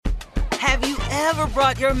Have you ever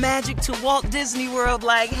brought your magic to Walt Disney World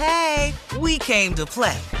like, hey, we came to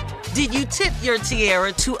play? Did you tip your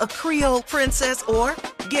tiara to a Creole princess or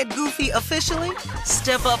get goofy officially?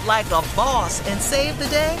 Step up like a boss and save the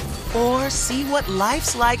day? Or see what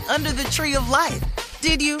life's like under the tree of life?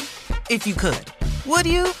 Did you? If you could. Would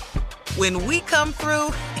you? When we come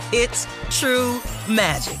through, it's true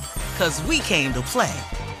magic. 'Cause we came to play.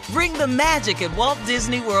 Bring the magic at Walt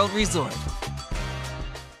Disney World Resort.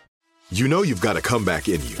 You know you've got a comeback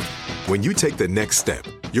in you. When you take the next step,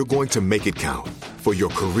 you're going to make it count. For your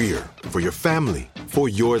career, for your family, for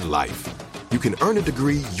your life. You can earn a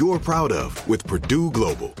degree you're proud of with Purdue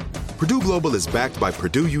Global. Purdue Global is backed by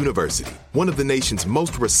Purdue University, one of the nation's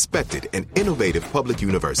most respected and innovative public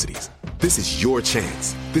universities. This is your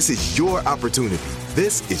chance. This is your opportunity.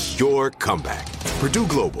 This is your comeback. Purdue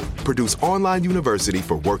Global, Purdue's online university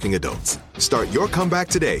for working adults. Start your comeback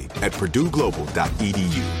today at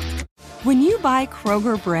purdueglobal.edu. When you buy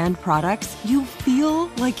Kroger brand products, you feel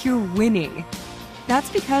like you're winning.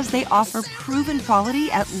 That's because they offer proven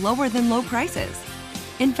quality at lower than low prices.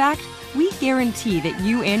 In fact, we guarantee that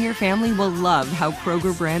you and your family will love how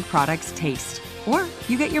Kroger brand products taste, or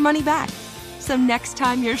you get your money back. So next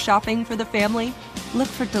time you're shopping for the family, look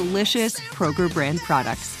for delicious Kroger brand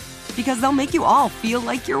products, because they'll make you all feel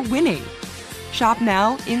like you're winning. Shop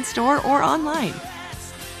now, in-store, or online.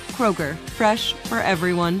 Kroger, fresh for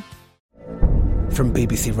everyone. From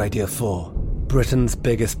BBC Radio 4, Britain's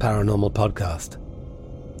biggest paranormal podcast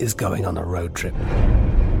is going on a road trip.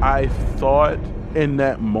 I thought in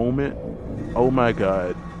that moment, oh my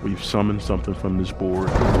God, we've summoned something from this board.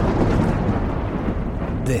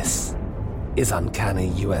 This is Uncanny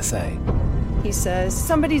USA. He says,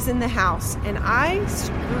 somebody's in the house, and I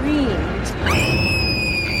screamed.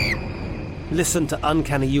 Listen to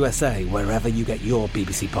Uncanny USA wherever you get your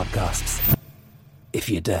BBC podcasts, if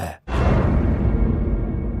you dare.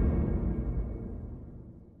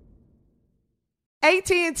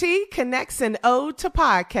 AT&T connects an ode to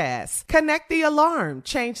podcasts. Connect the alarm.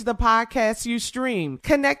 Change the podcast you stream.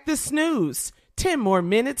 Connect the snooze. 10 more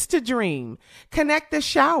minutes to dream. Connect the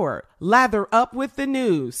shower. Lather up with the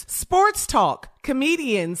news. Sports talk,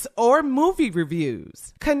 comedians, or movie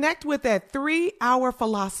reviews. Connect with that 3-hour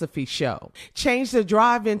philosophy show. Change the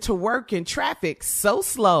drive into work in traffic so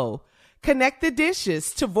slow. Connect the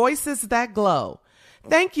dishes to voices that glow.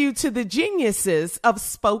 Thank you to the geniuses of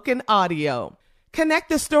spoken audio. Connect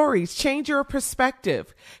the stories, change your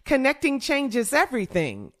perspective. Connecting changes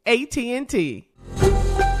everything. AT&T.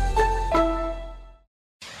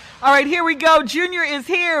 All right, here we go. Junior is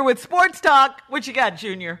here with Sports Talk. What you got,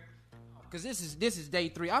 Junior? Because this is day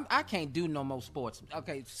 3. I can't do no more sports.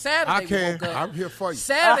 Okay, Saturday I can. we woke up. I'm here for you.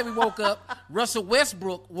 Saturday we woke up. Russell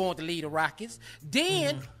Westbrook wanted to lead the Rockets.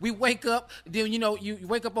 Then we wake up. Then you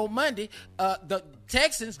wake up on Monday. The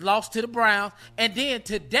Texans lost to the Browns, and then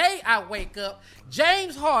today I wake up.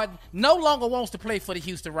 James Harden no longer wants to play for the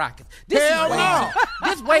Houston Rockets. This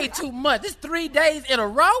is way too much. This 3 days in a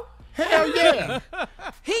row. Hell yeah.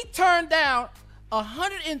 He turned down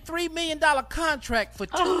 $103 million contract for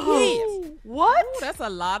 2 years. What? Ooh, that's a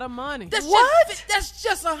lot of money. That's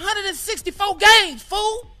just 164 games,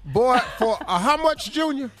 fool. Boy, for how much,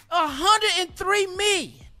 Junior? $103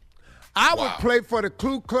 million. I would play for the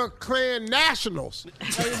Ku Klux Klan Nationals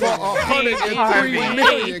for $103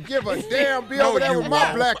 million. Give a damn. Be over there with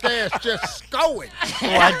my black ass just scoring. Oh,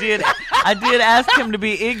 I did ask him to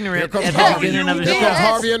be ignorant at the beginning of the show. Here comes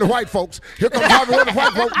Harvey and the white folks. Here comes Harvey and the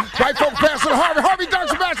white folks. White folks passing to Harvey. Harvey dunks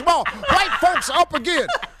the basketball. White folks up again.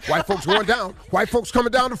 White folks going down. White folks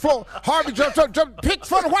coming down the floor. Harvey jumps up, picks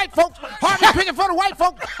for the white folks. Harvey picking for the white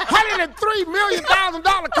folks. $103 million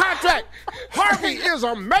contract. Harvey is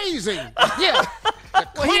amazing. Yeah. The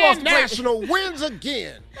Klan National wins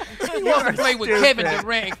again. He wants to play with Kevin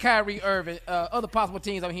Durant and Kyrie Irving. Other possible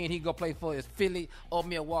teams I'm hearing he go play for is Philly or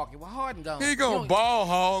Milwaukee. Well, Harden gone. He gonna ball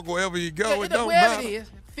hog wherever you go. Yeah, it don't wherever matter. it is.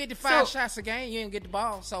 55 shots a game, you ain't get the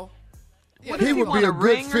ball. So he would be a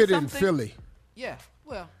good fit in Philly. Yeah.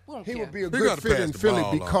 Well, we don't he care. would be a good fit in Philly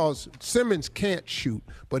because Simmons can't shoot,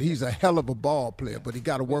 but he's a hell of a ball player, but he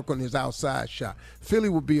got to work on his outside shot. Philly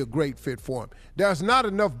would be a great fit for him. There's not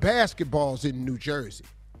enough basketballs in New Jersey.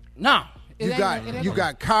 No. You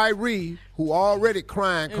got Kyrie, who already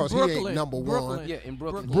crying because he ain't number one. Yeah, in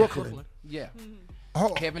Brooklyn. Brooklyn. Yeah.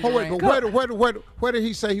 Kevin Durant. Where did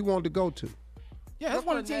he say he wanted to go to? Yeah, that's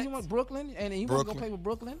one of the teams he wants, Brooklyn, and he wants to go play with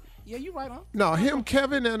Brooklyn. Yeah, you right on. No, him,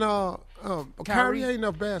 Kevin, and Kyrie ain't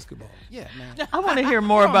enough basketball. Yeah, man. I want to hear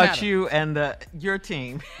more about matter. you and your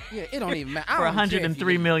team. Yeah, it don't even matter. For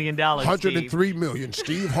 $103 million. $103 million.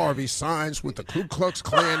 Steve Harvey signs with the Ku Klux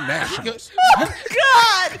Klan Nationals.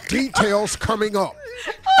 God! Details coming up.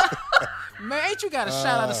 Man, ain't you got a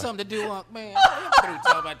shout out to something to do, Unc? Man, what are you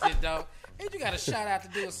talking about this, dog? Ain't you got a shout out to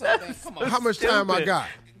do or something? Man? Come on. How much time I got?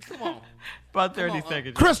 Come on. About 30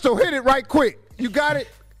 seconds. Crystal, hit it right quick. You got it?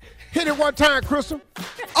 Hit it one time, Crystal.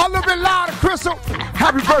 A little bit louder, Crystal.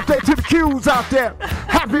 Happy birthday to the Qs out there.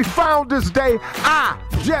 Happy Founders Day. I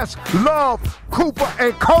just love Cooper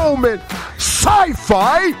and Coleman.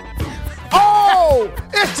 Sci-fi. Oh,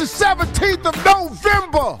 it's the 17th of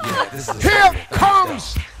November. Here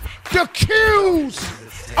comes the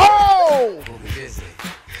Qs. Oh.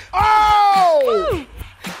 Oh.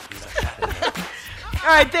 All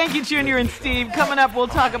right, thank you, Junior and Steve. Coming up, we'll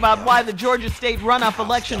talk about why the Georgia State runoff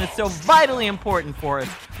election is so vitally important for us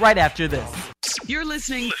right after this. You're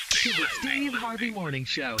listening to the Steve Harvey Morning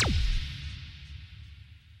Show.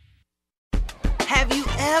 Have you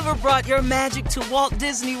ever brought your magic to Walt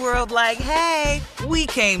Disney World like, hey, we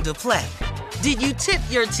came to play? Did you tip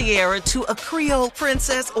your tiara to a Creole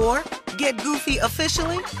princess or get goofy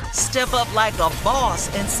officially? Step up like a boss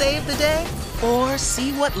and save the day? Or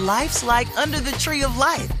see what life's like under the tree of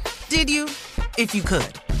life? Did you? If you could.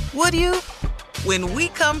 Would you? When we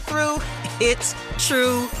come through, it's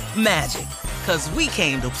true magic. 'Cause we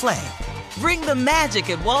came to play. Bring the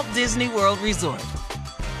magic at Walt Disney World Resort.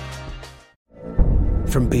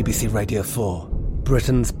 From BBC Radio 4,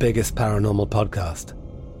 Britain's biggest paranormal podcast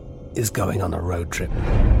is going on a road trip.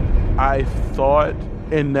 I thought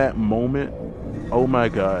in that moment, oh my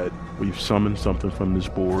God, we've summoned something from this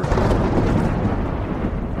board.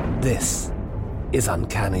 This is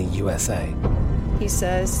Uncanny USA. He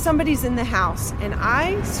says, somebody's in the house, and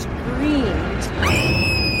I screamed.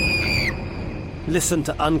 Listen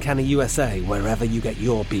to Uncanny USA wherever you get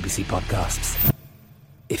your BBC podcasts,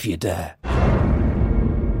 if you dare.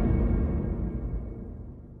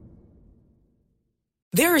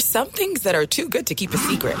 There are some things that are too good to keep a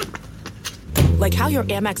secret. Like how your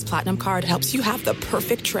Amex Platinum card helps you have the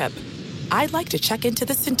perfect trip. I'd like to check into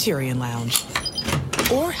the Centurion Lounge.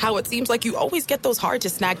 Or how it seems like you always get those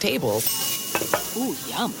hard-to-snag tables. Ooh,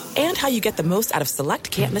 yum. And how you get the most out of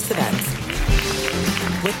select can't-miss events.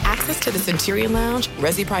 With access to the Centurion Lounge,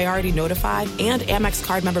 Resi Priority Notified, and Amex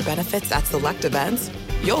card member benefits at select events,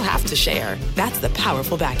 you'll have to share. That's the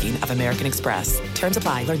powerful backing of American Express. Terms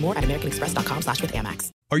apply. Learn more at americanexpress.com/withAmex.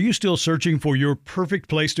 Are you still searching for your perfect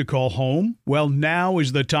place to call home? Well, now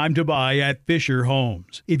is the time to buy at Fisher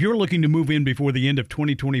Homes. If you're looking to move in before the end of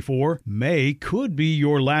 2024, May could be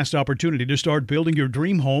your last opportunity to start building your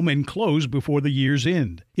dream home and close before the year's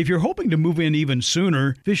end. If you're hoping to move in even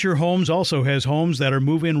sooner, Fisher Homes also has homes that are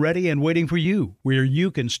move-in ready and waiting for you, where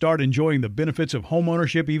you can start enjoying the benefits of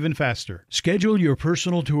homeownership even faster. Schedule your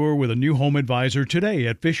personal tour with a new home advisor today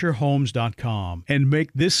at FisherHomes.com and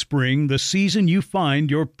make this spring the season you find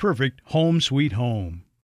your perfect home sweet home.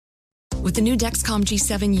 With the new Dexcom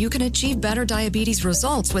G7, you can achieve better diabetes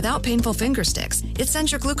results without painful finger sticks. It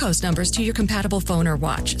sends your glucose numbers to your compatible phone or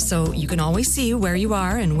watch, so you can always see where you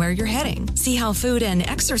are and where you're heading. See how food and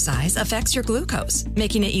exercise affects your glucose,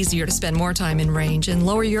 making it easier to spend more time in range and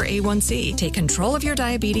lower your A1C. Take control of your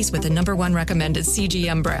diabetes with the #1 recommended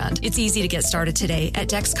CGM brand. It's easy to get started today at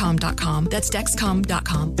Dexcom.com. That's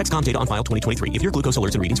Dexcom.com. Dexcom data on file 2023. If your glucose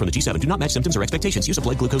alerts and readings from the G7 do not match symptoms or expectations, use a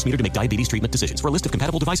blood glucose meter to make diabetes treatment decisions. For a list of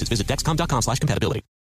compatible devices, visit Dexcom.com/compatibility.